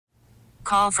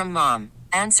Call from mom.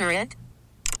 Answer it.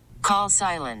 Call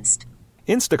silenced.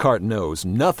 Instacart knows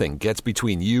nothing gets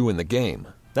between you and the game.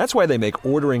 That's why they make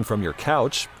ordering from your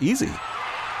couch easy.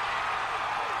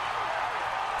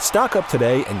 Stock up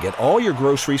today and get all your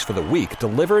groceries for the week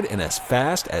delivered in as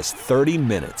fast as 30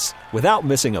 minutes without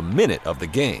missing a minute of the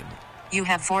game. You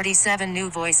have 47 new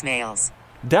voicemails.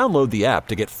 Download the app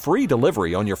to get free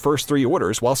delivery on your first 3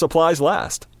 orders while supplies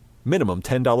last. Minimum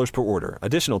 $10 per order.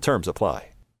 Additional terms apply.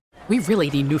 We really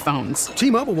need new phones.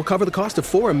 T-Mobile will cover the cost of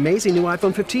 4 amazing new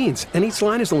iPhone 15s, and each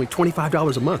line is only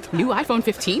 $25 a month. New iPhone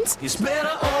 15s? It's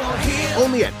better over here.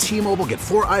 Only at T-Mobile, get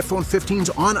 4 iPhone 15s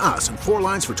on us and 4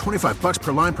 lines for $25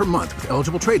 per line per month with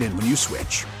eligible trade-in when you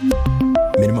switch.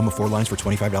 Minimum of 4 lines for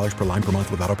 $25 per line per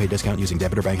month with autopay discount using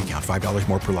debit or bank account. $5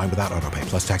 more per line without autopay,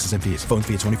 plus taxes and fees. Phone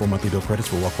fee at 24 monthly bill credits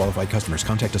for well-qualified customers.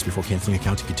 Contact us before canceling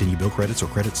account to continue bill credits or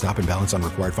credit stop and balance on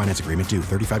required finance agreement due.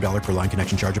 $35 per line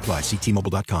connection charge applies. See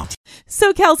T-Mobile.com.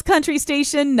 SoCal's country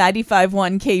station,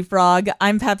 95.1 K-Frog.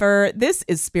 I'm Pepper. This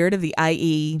is Spirit of the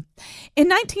IE. In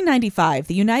 1995,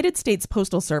 the United States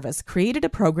Postal Service created a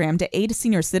program to aid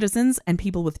senior citizens and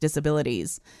people with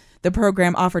disabilities. The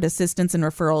program offered assistance and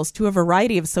referrals to a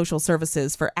variety of social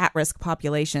services for at-risk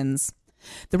populations.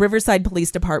 The Riverside Police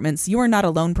Department's You Are Not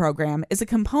Alone program is a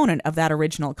component of that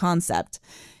original concept.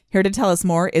 Here to tell us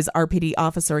more is RPD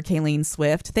Officer Kayleen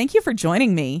Swift. Thank you for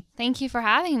joining me. Thank you for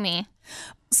having me.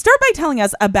 Start by telling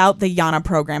us about the YANA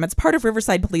program. It's part of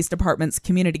Riverside Police Department's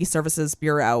Community Services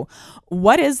Bureau.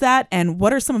 What is that, and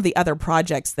what are some of the other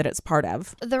projects that it's part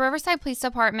of? The Riverside Police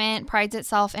Department prides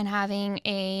itself in having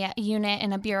a unit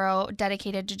and a bureau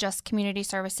dedicated to just community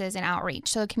services and outreach.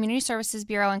 So the Community Services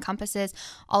Bureau encompasses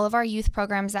all of our youth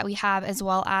programs that we have, as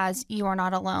well as You Are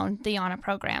Not Alone, the YANA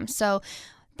program. So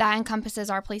that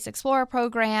encompasses our Police Explorer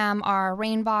program, our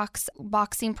Rainbox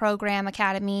boxing program,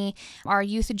 academy, our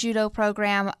youth judo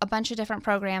program, a bunch of different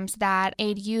programs that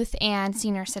aid youth and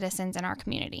senior citizens in our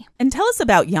community. And tell us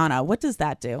about YANA. What does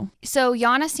that do? So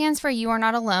YANA stands for You Are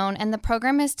Not Alone, and the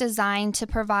program is designed to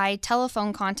provide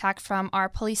telephone contact from our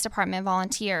police department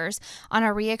volunteers on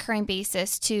a reoccurring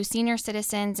basis to senior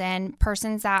citizens and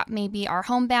persons that maybe are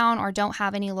homebound or don't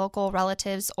have any local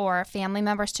relatives or family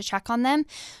members to check on them.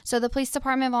 So the police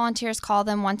department volunteers call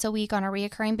them once a week on a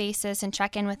reoccurring basis and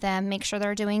check in with them, make sure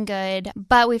they're doing good.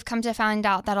 But we've come to find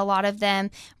out that a lot of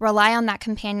them rely on that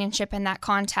companionship and that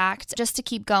contact just to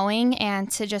keep going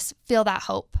and to just feel that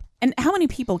hope. And how many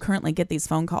people currently get these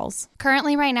phone calls?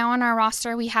 Currently, right now on our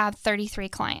roster, we have 33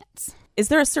 clients. Is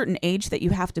there a certain age that you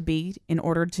have to be in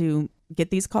order to get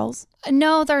these calls?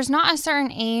 No, there's not a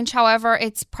certain age. However,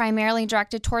 it's primarily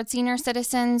directed towards senior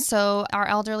citizens, so our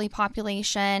elderly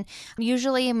population.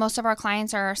 Usually, most of our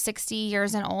clients are 60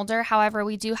 years and older. However,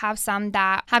 we do have some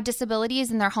that have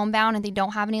disabilities and they're homebound and they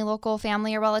don't have any local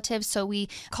family or relatives, so we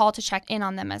call to check in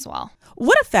on them as well.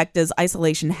 What effect does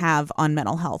isolation have on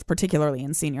mental health, particularly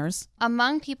in seniors?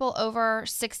 Among people over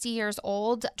 60 years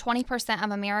old, 20%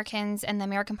 of Americans in the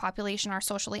American population are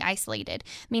socially isolated,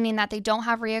 meaning that they don't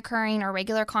have reoccurring or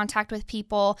regular contact with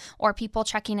people or people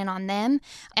checking in on them.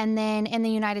 And then in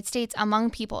the United States, among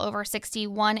people over 60,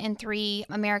 1 in 3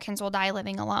 Americans will die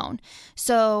living alone.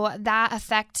 So that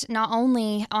affect not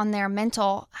only on their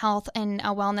mental health and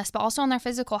wellness, but also on their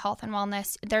physical health and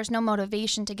wellness. There's no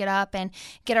motivation to get up and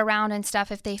get around and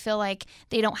stuff if they feel like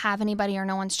they don't have anybody or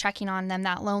no one's checking on them.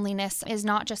 That loneliness is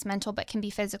not just mental, but can be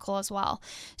physical as well.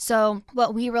 So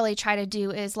what we really try to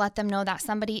do is let them know that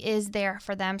somebody is there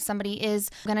for them. Somebody is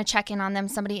going to check in on them.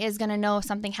 Somebody is going to know if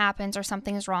something happens or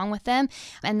something is wrong with them.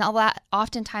 And that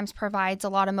oftentimes provides a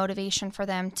lot of motivation for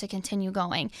them to continue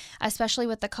going, especially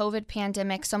with the COVID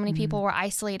pandemic. So many people were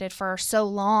isolated for so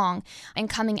long, and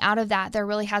coming out of that, there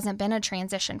really hasn't been a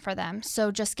transition for them. So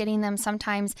just getting them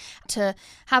sometimes to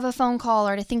have a phone call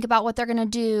or to think about what they're going to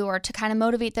do or to kind of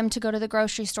motivate them to go to the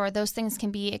grocery store, those things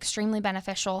can be extremely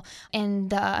beneficial in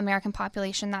the American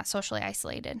population that's socially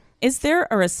isolated. Is there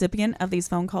a recipient of these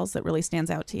phone calls that really stands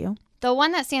out to you? The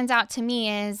one that stands out to me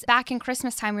is back in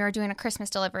Christmas time, we were doing a Christmas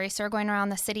delivery. So we're going around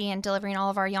the city and delivering all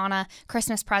of our YANA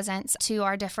Christmas presents to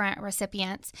our different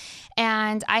recipients.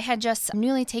 And I had just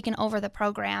newly taken over the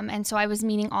program. And so I was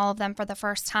meeting all of them for the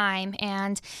first time.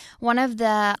 And one of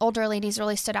the older ladies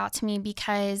really stood out to me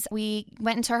because we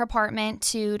went into her apartment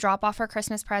to drop off her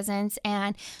Christmas presents,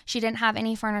 and she didn't have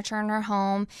any furniture in her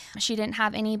home. She didn't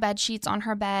have any bed sheets on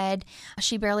her bed.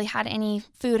 She barely had any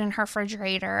food in her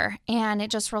refrigerator. And it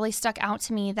just really stuck stuck out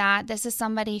to me that this is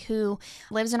somebody who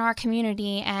lives in our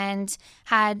community, and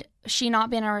had she not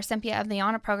been a recipient of the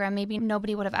honor program, maybe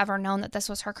nobody would have ever known that this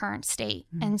was her current state.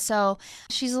 And so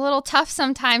she's a little tough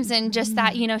sometimes, and just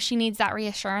that, she needs that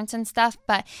reassurance and stuff.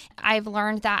 But I've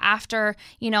learned that after,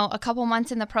 a couple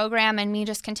months in the program and me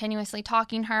just continuously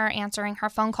talking to her, answering her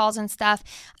phone calls and stuff,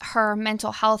 her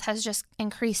mental health has just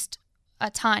increased a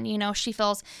ton. She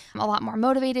feels a lot more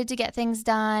motivated to get things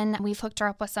done. We've hooked her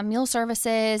up with some meal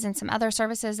services and some other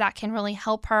services that can really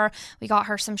help her. We got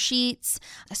her some sheets.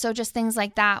 So just things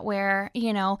like that where,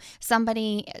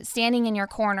 somebody standing in your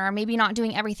corner, maybe not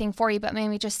doing everything for you, but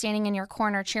maybe just standing in your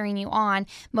corner, cheering you on,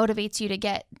 motivates you to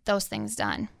get those things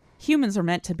done. Humans are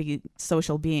meant to be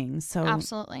social beings. So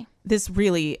absolutely, this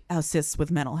really assists with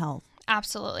mental health.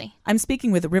 Absolutely. I'm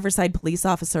speaking with Riverside police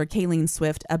officer Kayleen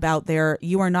Swift about their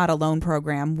You Are Not Alone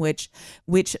program, which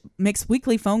makes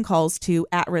weekly phone calls to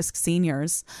at-risk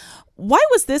seniors. Why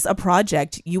was this a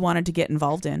project you wanted to get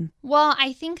involved in? Well,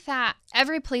 I think that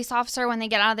every police officer, when they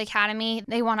get out of the academy,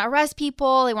 they want to arrest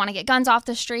people, they want to get guns off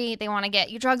the street, they want to get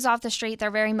drugs off the street.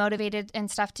 They're very motivated and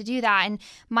stuff to do that. And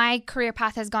my career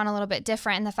path has gone a little bit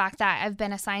different in the fact that I've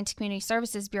been assigned to Community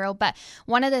Services Bureau. But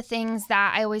one of the things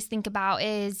that I always think about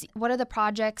is, what are the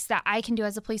projects that I can do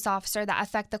as a police officer that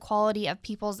affect the quality of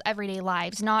people's everyday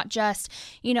lives? Not just,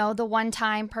 the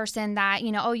one-time person that,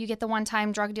 you get the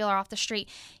one-time drug dealer off the street.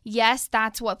 Yes,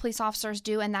 that's what police officers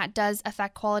do, and that does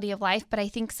affect quality of life. But I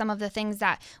think some of the things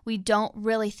that we don't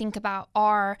really think about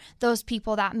are those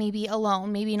people that may be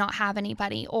alone, maybe not have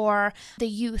anybody, or the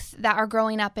youth that are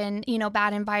growing up in,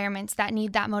 bad environments that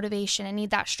need that motivation and need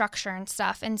that structure and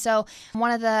stuff. And so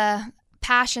one of the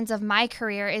passions of my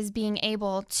career is being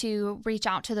able to reach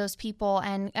out to those people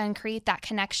and create that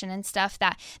connection and stuff,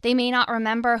 that they may not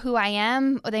remember who I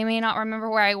am, or they may not remember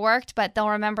where I worked, but they'll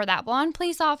remember that blonde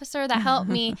police officer that helped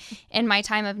me in my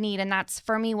time of need. And that's,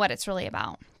 for me, what it's really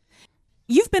about.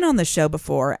 You've been on the show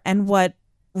before, and what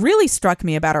really struck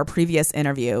me about our previous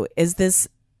interview is this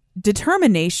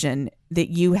determination that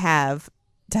you have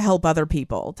to help other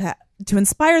people, to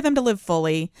inspire them to live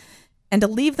fully, and to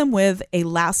leave them with a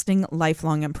lasting,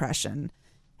 lifelong impression.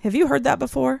 Have you heard that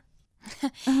before?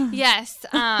 Yes.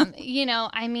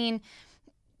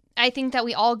 I think that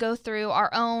we all go through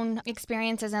our own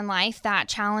experiences in life that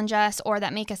challenge us or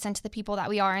that make us into the people that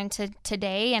we are into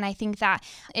today. And I think that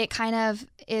it kind of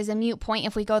is a moot point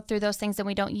if we go through those things and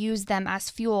we don't use them as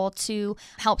fuel to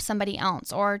help somebody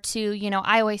else, or to,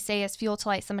 I always say, as fuel to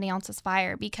light somebody else's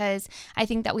fire, because I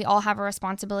think that we all have a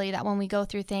responsibility that when we go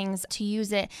through things, to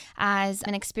use it as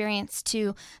an experience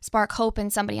to spark hope in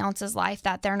somebody else's life,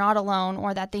 that they're not alone,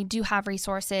 or that they do have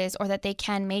resources, or that they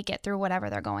can make it through whatever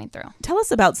they're going through. Tell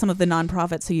us about some of the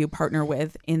nonprofits who you partner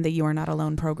with in the You Are Not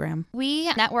Alone program.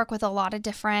 We network with a lot of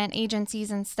different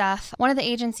agencies and stuff. One of the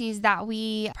agencies that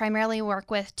we primarily work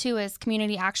with too is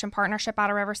Community Action Partnership out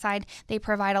of Riverside. They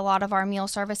provide a lot of our meal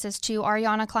services to our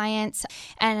Yana clients,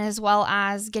 and as well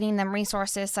as getting them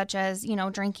resources such as,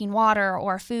 drinking water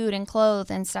or food and clothes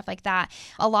and stuff like that.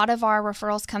 A lot of our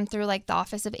referrals come through like the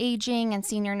Office of Aging and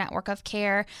Senior Network of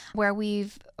Care, where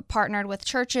we've partnered with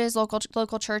churches,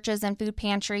 local churches and food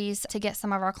pantries to get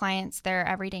some of our clients their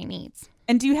everyday needs.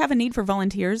 And do you have a need for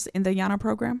volunteers in the Yana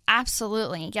program?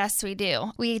 Absolutely. Yes, we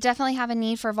do. We definitely have a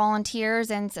need for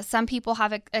volunteers, and some people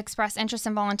have expressed interest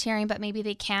in volunteering, but maybe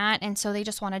they can't, and so they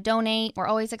just want to donate. We're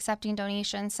always accepting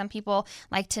donations. Some people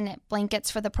like to knit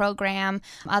blankets for the program.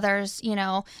 Others,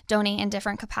 donate in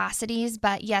different capacities.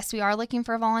 But yes, we are looking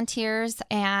for volunteers,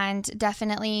 and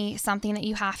definitely something that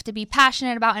you have to be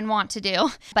passionate about and want to do.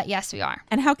 But yes, we are.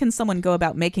 And how can someone go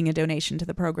about making a donation to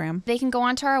the program? They can go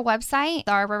onto our website,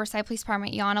 our Riverside Police Department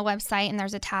Yana website, and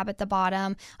there's a tab at the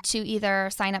bottom to either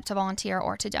sign up to volunteer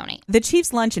or to donate. The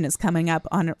Chiefs Luncheon is coming up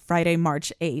on Friday,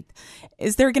 March 8th.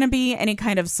 Is there going to be any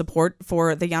kind of support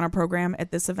for the Yana program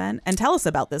at this event? And tell us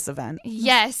about this event.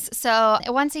 Yes. So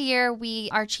once a year,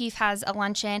 our chief has a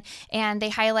luncheon, and they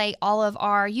highlight all of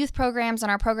our youth programs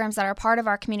and our programs that are part of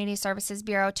our Community Services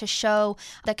Bureau to show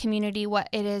the community what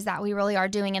it is that we really are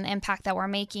doing and the impact that we're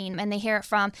making. And they hear it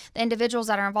from the individuals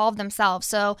that are involved themselves.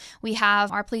 So we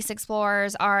have our police explorers,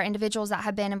 are individuals that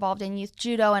have been involved in youth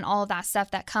judo and all of that stuff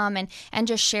that come and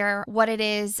just share what it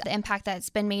is, the impact that's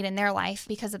been made in their life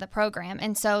because of the program.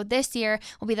 And so this year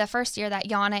will be the first year that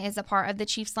Yana is a part of the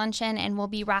Chiefs Luncheon, and we'll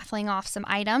be raffling off some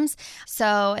items.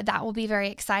 So that will be very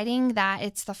exciting that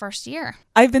it's the first year.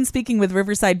 I've been speaking with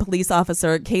Riverside Police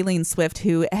Officer Kayleen Swift,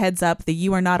 who heads up the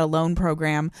You Are Not Alone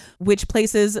program, which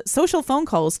places social phone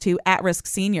calls to at-risk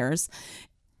seniors.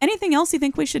 Anything else you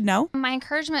think we should know? My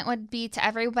encouragement would be to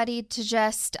everybody to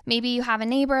just, maybe you have a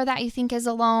neighbor that you think is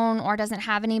alone or doesn't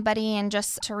have anybody, and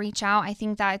just to reach out. I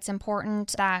think that it's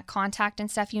important, that contact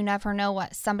and stuff. You never know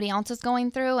what somebody else is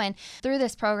going through. And through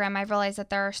this program, I've realized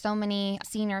that there are so many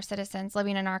senior citizens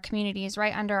living in our communities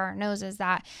right under our noses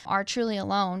that are truly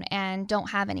alone and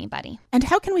don't have anybody. And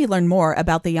how can we learn more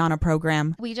about the Yana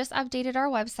program? We just updated our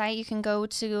website. You can go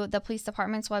to the police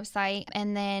department's website,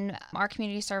 and then our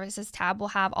community services tab will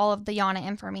have all of the Yana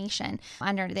information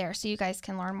under there, so you guys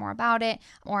can learn more about it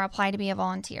or apply to be a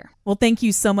volunteer. Well, thank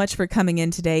you so much for coming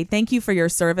in today. Thank you for your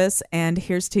service, and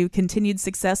here's to continued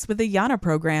success with the Yana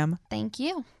program. Thank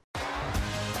you.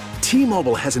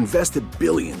 T-Mobile has invested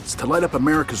billions to light up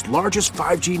America's largest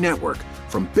 5G network,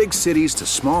 from big cities to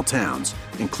small towns,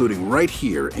 including right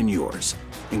here in yours.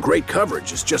 And great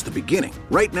coverage is just the beginning.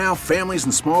 Right now, families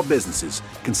and small businesses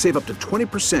can save up to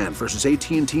 20% versus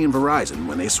AT&T and Verizon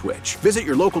when they switch. Visit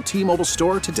your local T-Mobile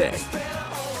store today.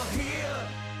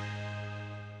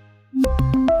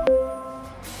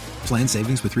 Plan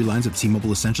savings with 3 lines of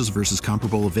T-Mobile Essentials versus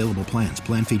comparable available plans.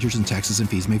 Plan features and taxes and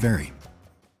fees may vary.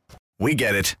 We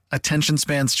get it. Attention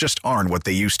spans just aren't what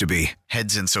they used to be.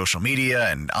 Heads in social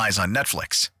media and eyes on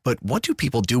Netflix. But what do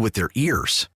people do with their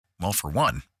ears? Well, for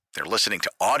one, they're listening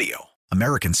to audio.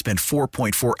 Americans spend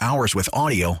 4.4 hours with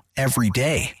audio every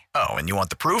day. Oh, and you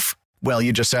want the proof? Well,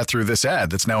 you just sat through this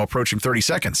ad that's now approaching 30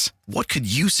 seconds. What could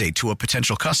you say to a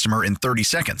potential customer in 30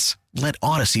 seconds? Let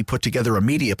Odyssey put together a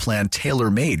media plan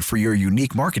tailor-made for your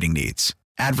unique marketing needs.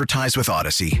 Advertise with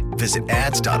Odyssey. Visit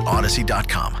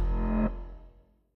ads.odyssey.com.